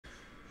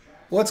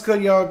What's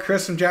good, y'all?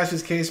 Chris from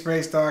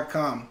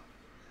JaspysCaseBreaks.com.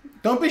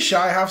 Don't be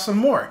shy, have some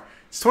more.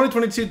 It's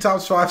 2022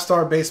 Topps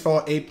 5-Star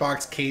Baseball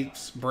 8-Box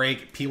Case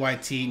Break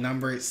PYT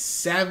number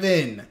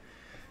 7.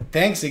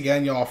 Thanks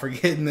again, y'all, for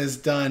getting this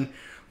done.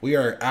 We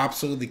are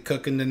absolutely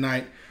cooking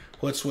tonight.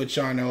 Let's switch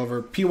on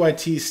over.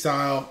 PYT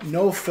style,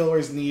 no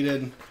fillers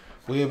needed.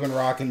 We have been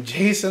rocking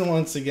Jason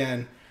once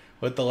again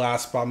with the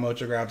last spot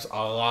mojo grabs.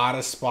 A lot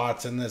of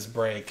spots in this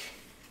break.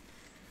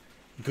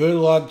 Good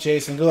luck,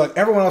 Jason. Good luck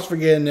everyone else for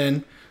getting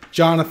in.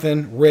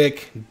 Jonathan,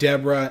 Rick,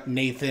 Deborah,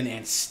 Nathan,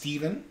 and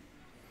Steven.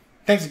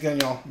 Thanks again,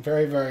 y'all.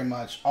 Very, very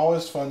much.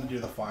 Always fun to do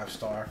the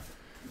 5-star.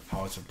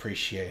 Always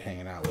appreciate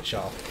hanging out with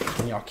y'all.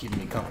 And y'all keeping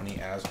me company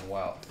as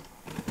well.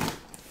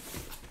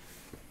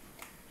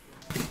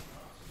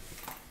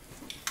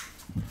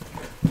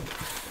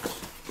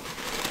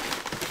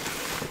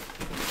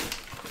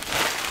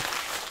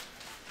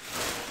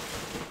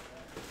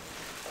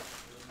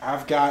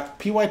 I've got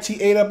PYT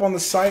 8 up on the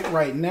site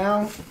right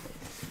now.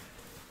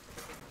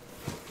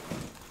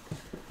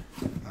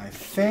 I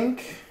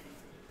think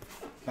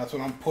that's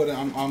what I'm putting.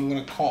 I'm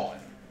going to call it.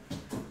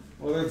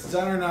 Whether it's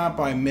done or not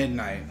by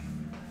midnight.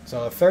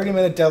 So a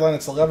 30-minute deadline.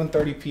 It's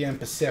 11:30 p.m.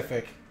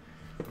 Pacific.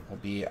 Will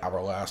be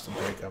our last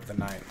break of the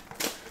night.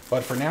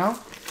 But for now,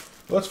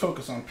 let's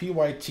focus on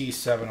PYT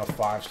 7 of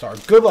 5-star.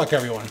 Good luck,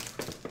 everyone.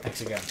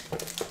 Thanks again.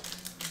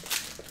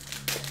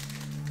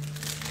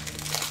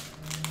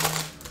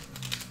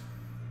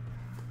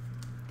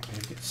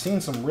 Seen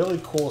some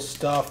really cool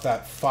stuff.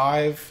 That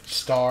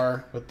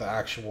 5-star with the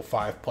actual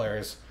 5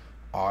 players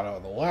auto.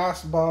 The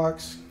last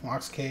box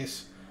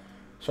case.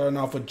 Starting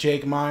off with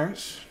Jake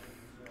Myers,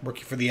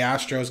 rookie for the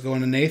Astros, going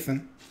to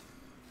Nathan.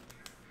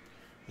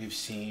 We've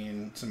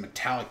seen some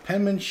metallic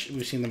penmanship.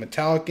 We've seen the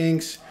metallic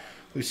inks.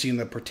 We've seen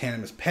the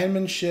Pertanimous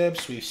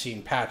penmanships. We've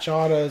seen patch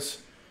autos.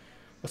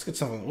 Let's get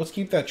something. Let's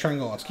keep that trend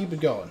going. Let's keep it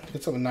going.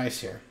 Get something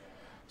nice here.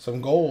 Some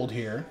gold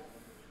here.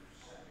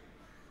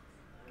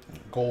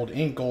 Gold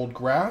ink, gold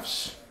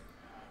graphs.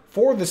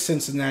 For the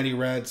Cincinnati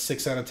Reds,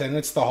 6 out of 10.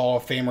 It's the Hall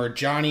of Famer,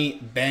 Johnny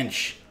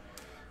Bench.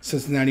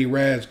 Cincinnati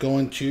Reds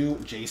going to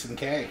Jason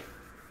K.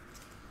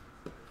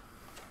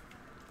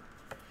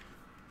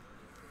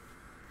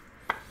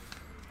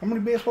 How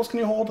many baseballs can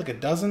you hold? Like a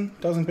dozen?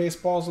 Dozen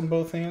baseballs in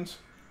both hands?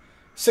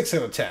 6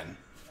 out of 10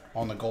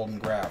 on the golden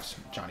graphs,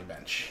 Johnny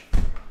Bench.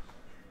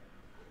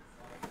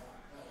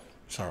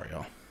 Sorry,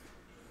 y'all.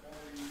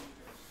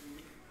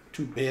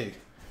 Too big.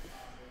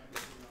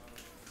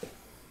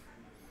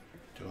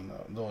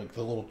 Doing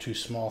the little too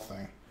small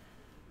thing.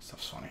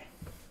 Stuff's funny.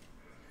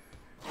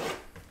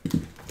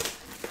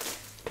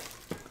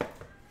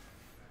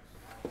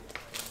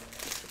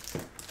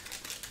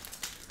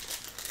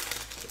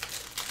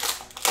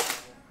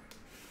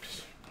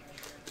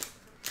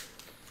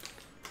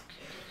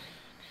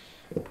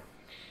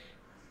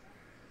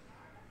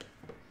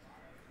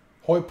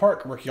 Hoy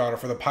Park, rookie auto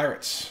for the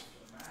Pirates.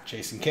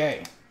 Jason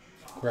K.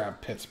 Grab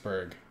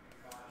Pittsburgh.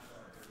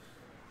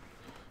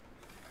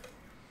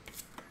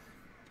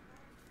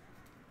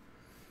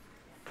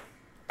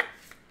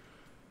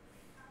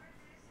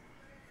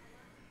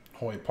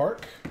 Hoy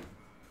Park.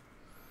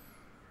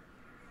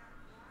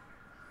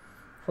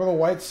 For the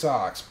White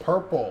Sox,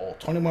 purple,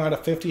 21 out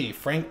of 50,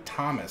 Frank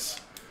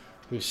Thomas,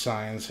 who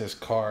signs his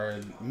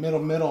card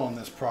middle in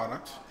this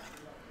product,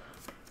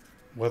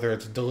 whether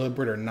it's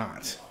deliberate or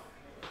not.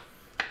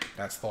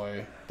 That's the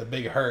way the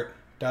big hurt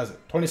does it.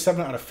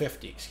 27 out of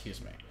 50,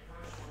 excuse me.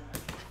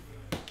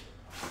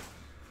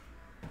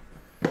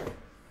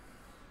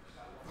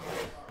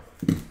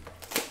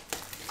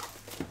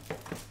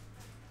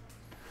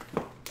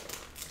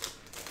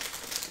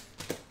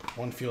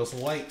 One feels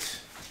light.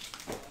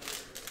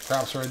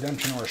 Perhaps a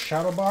redemption or a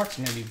shadow box.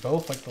 Maybe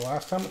both like the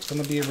last time. It's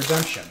going to be a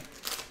redemption.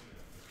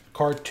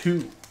 Card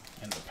 2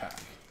 in the pack.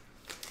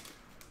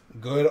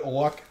 Good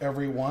luck,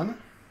 everyone.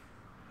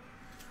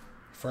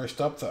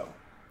 First up, though.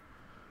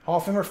 Hall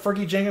of Famer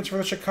Fergie Jenkins for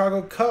the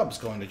Chicago Cubs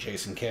going to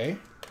Jason K.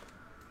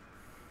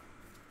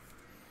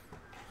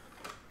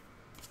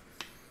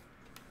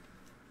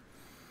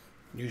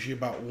 Usually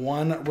about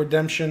one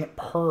redemption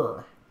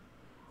per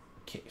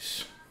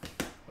case.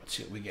 Let's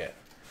see what we get.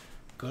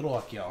 Good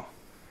luck, y'all.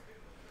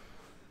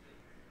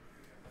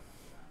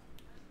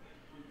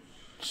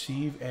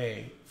 Receive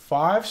a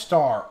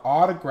 5-star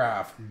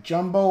autograph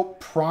jumbo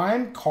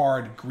prime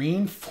card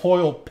green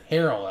foil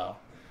parallel.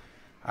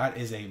 That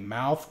is a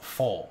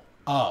mouthful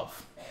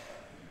of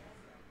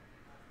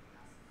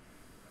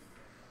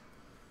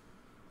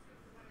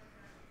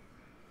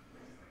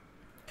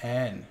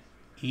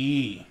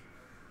N-E-W.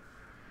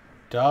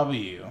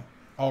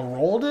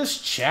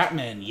 Aroldis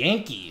Chapman,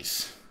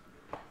 Yankees.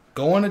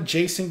 Going to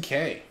Jason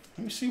K.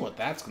 Let me see what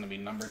that's going to be,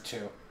 number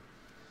 2.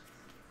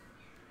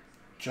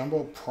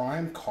 Jumbo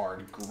Prime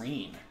card,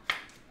 green.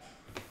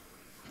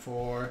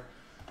 For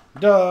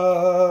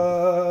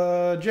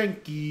the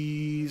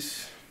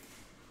Yankees.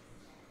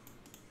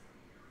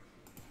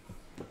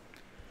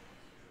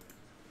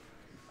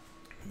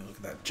 Let me look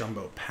at that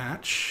jumbo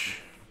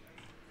patch.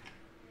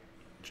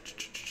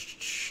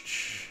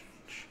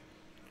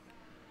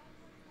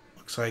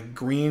 Looks like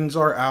greens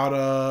are out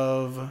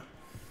of,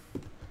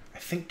 I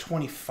think,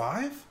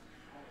 25?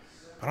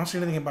 I don't see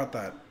anything about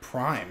that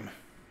prime.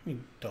 Let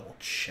me double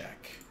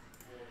check.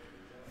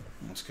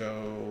 Let's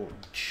go.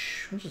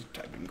 Let's just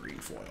type in green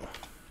foil.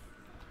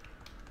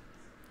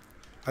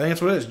 I think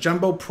that's what it is.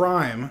 Jumbo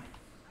Prime.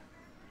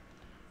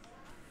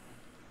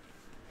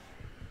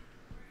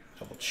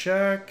 Double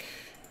check.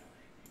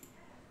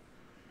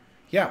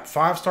 Yeah,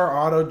 5-star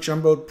auto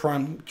Jumbo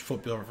Prime.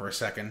 Flip it over for a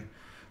second.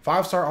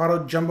 5-star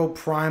auto Jumbo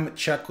Prime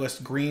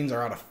checklist greens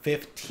are out of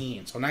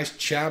 15. So nice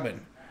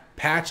Chapman.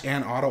 Patch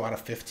and auto out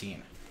of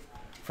 15.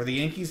 For the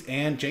Yankees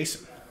and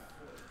Jason.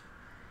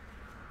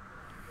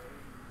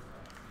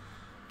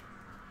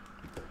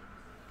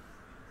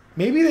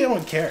 Maybe they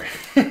don't care.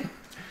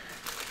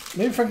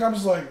 Maybe Frank Thomas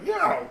is like,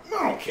 yeah,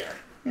 I don't care.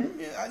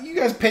 You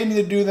guys paid me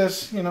to do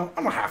this. You know,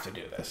 I'm gonna have to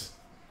do this.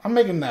 I'm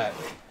making that.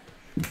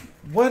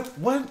 What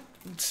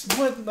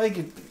like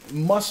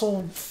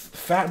muscle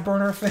fat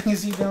burner thing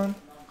is he doing?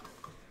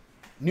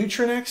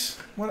 Nutrinix?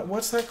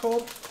 What's that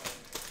called?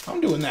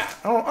 I'm doing that.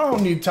 I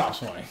don't need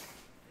Topps money.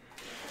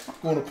 I'm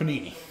going to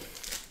Panini.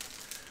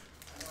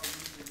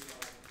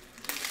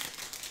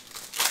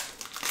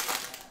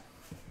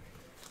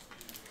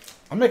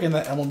 I'm making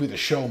that MLB The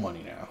Show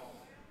money now.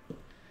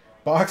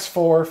 Box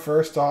 4,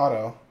 first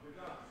auto.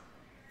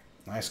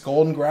 Nice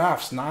Golden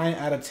Graphs, 9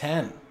 out of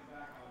 10.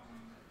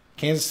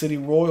 Kansas City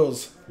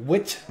Royals,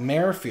 Whit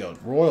Merrifield.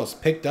 Royals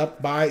picked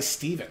up by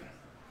Steven.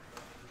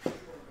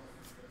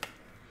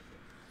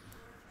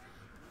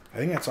 I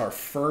think that's our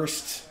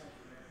first,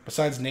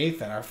 besides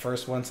Nathan, our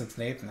first one since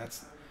Nathan.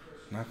 That's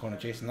not going to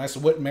Jason. Nice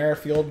Whit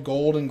Merrifield,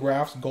 Golden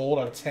Graphs, gold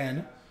out of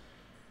 10.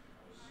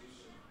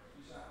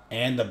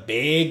 And the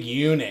big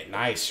unit.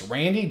 Nice.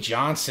 Randy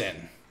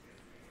Johnson.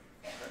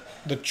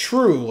 The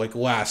true, like,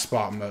 last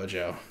spot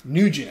mojo.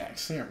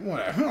 Nugenex.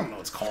 Whatever. I don't know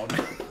what it's called.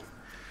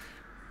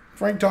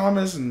 Frank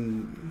Thomas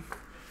and,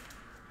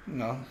 you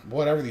know,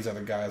 whatever these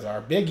other guys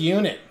are. Big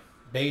unit.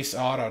 Base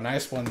auto.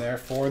 Nice one there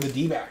for the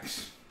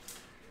D-backs.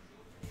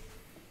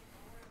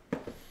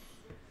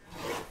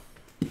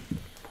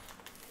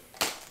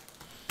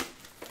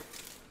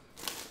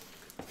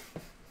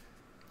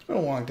 It's been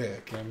a long day,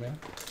 Cam, man.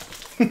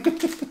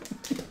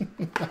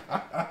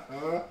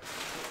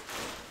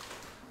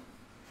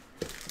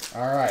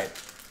 All right.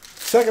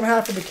 Second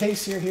half of the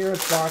case here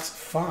is box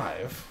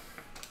 5.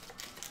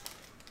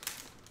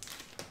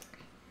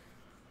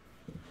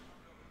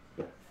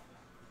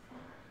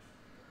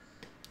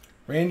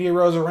 Randy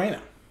Arozarena.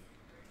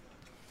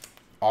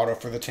 Auto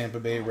for the Tampa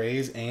Bay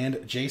Rays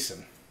and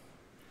Jason.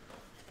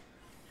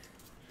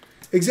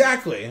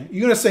 Exactly.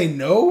 You gonna say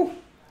no?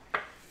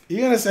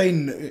 You're gonna say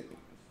no?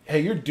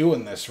 Hey, you're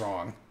doing this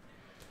wrong.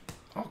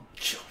 Oh,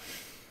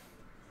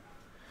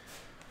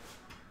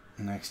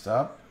 next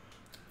up,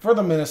 for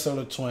the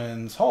Minnesota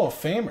Twins, Hall of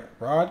Famer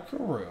Rod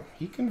Carew.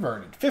 He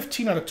converted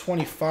 15 out of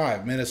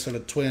 25. Minnesota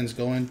Twins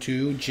going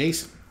to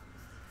Jason.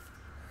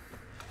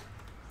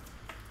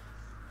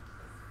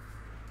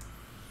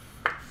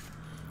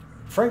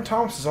 Frank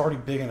Thomas is already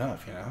big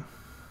enough, you know.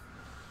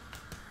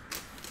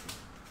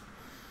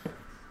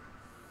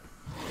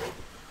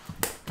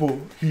 But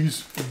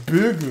he's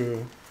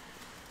bigger.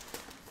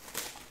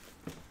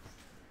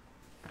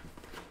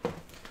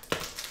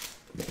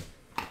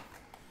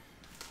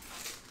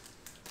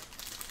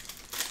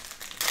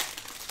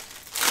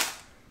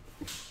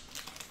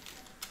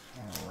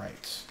 All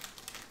right.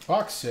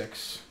 Box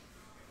 6.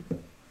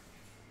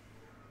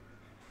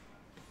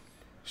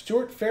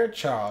 Stuart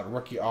Fairchild,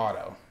 rookie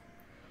auto.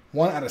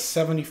 1 out of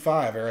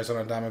 75,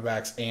 Arizona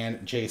Diamondbacks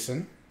and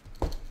Jason.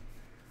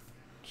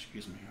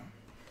 Excuse me.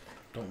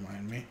 Don't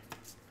mind me.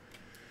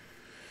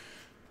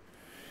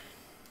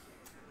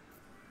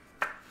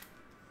 I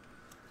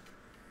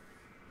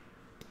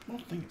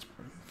don't think it's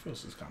pretty. It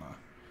feels it's kind of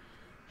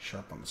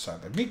sharp on the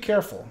side there. Be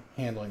careful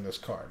handling this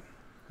card.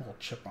 A little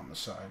chip on the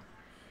side.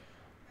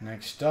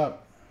 Next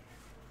up,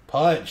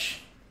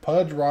 Pudge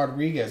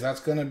Rodriguez.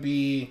 That's going to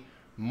be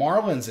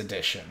Marlins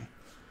edition.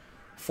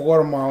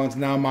 Florida Marlins,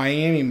 now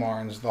Miami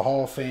Marlins, the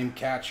Hall of Fame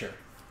catcher.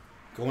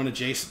 Going to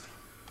Jason.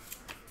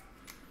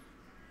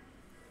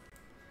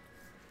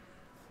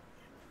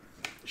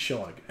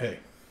 She'll like it. Hey,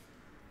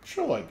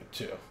 she'll like it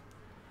too.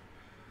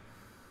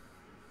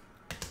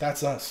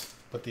 That's us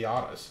with the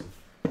autos.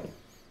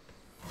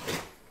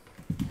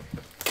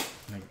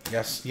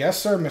 Yes,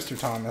 sir, Mr.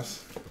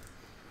 Thomas.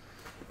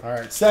 All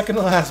right, second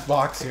to last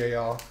box here,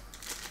 y'all.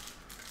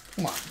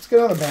 Come on, let's get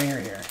another banger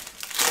here.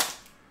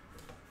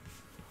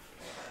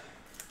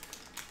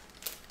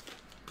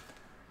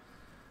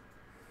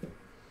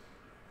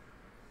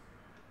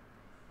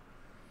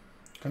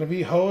 Going to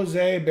be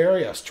Jose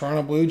Barrios,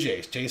 Toronto Blue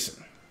Jays,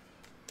 Jason.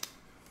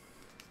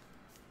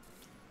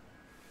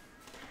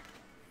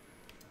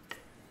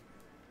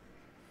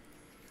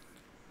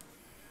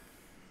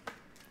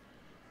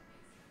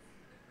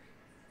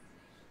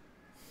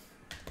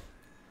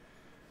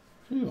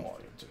 You don't like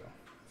it too.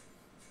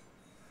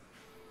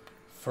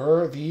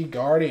 For the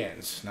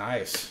Guardians,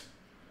 nice.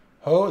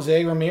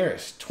 Jose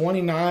Ramirez,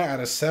 29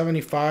 out of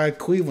 75,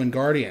 Cleveland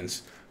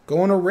Guardians.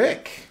 Going to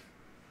Rick.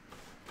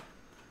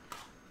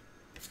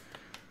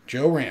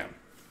 Joe Ram.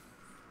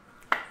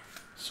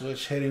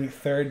 Switch hitting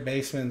third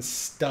baseman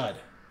stud.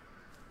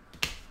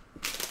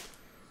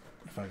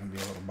 If I can be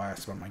a little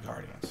biased about my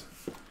Guardians.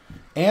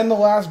 And the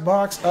last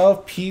box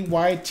of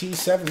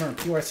PYT7.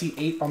 Remember,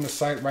 PYT8 on the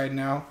site right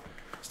now.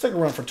 Stick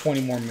around for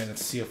 20 more minutes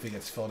to see if it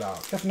gets filled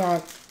out. If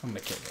not, I'm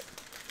going to kick it.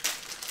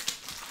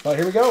 But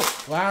here we go.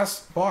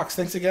 Last box.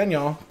 Thanks again,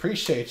 y'all.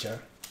 Appreciate you.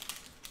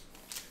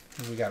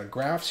 We got a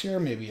graphs here.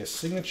 Maybe a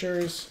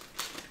signatures.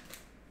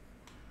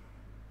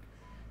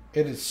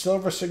 It is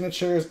silver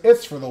signatures.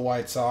 It's for the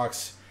White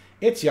Sox.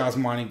 It's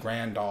Yasmani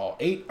Grandal.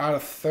 8 out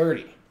of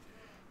 30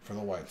 for the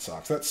White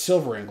Sox. That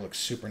silver ink looks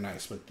super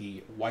nice with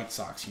the White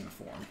Sox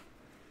uniform.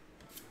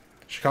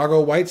 Chicago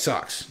White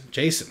Sox.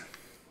 Jason.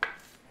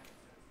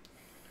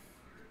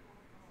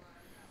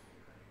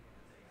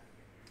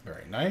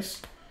 Very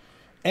nice.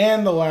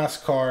 And the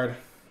last card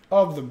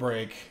of the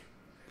break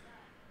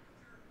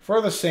for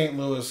the St.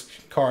 Louis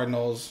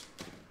Cardinals.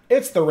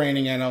 It's the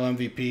reigning NL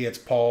MVP. It's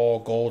Paul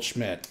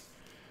Goldschmidt.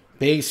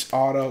 Base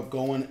auto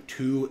going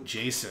to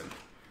Jason.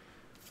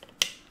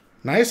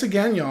 Nice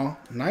again, y'all.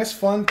 Nice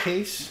fun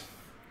case.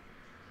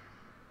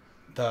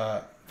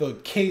 The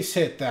case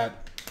hit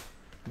that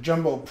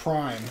Jumbo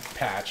Prime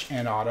patch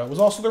and auto was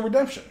also the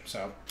redemption.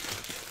 So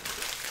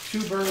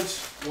 2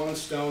 birds, 1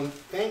 stone.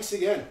 Thanks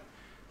again.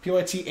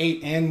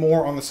 PYT8 and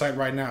more on the site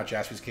right now.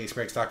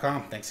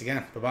 JaspysCaseBreaks.com. Thanks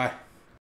again. Bye-bye.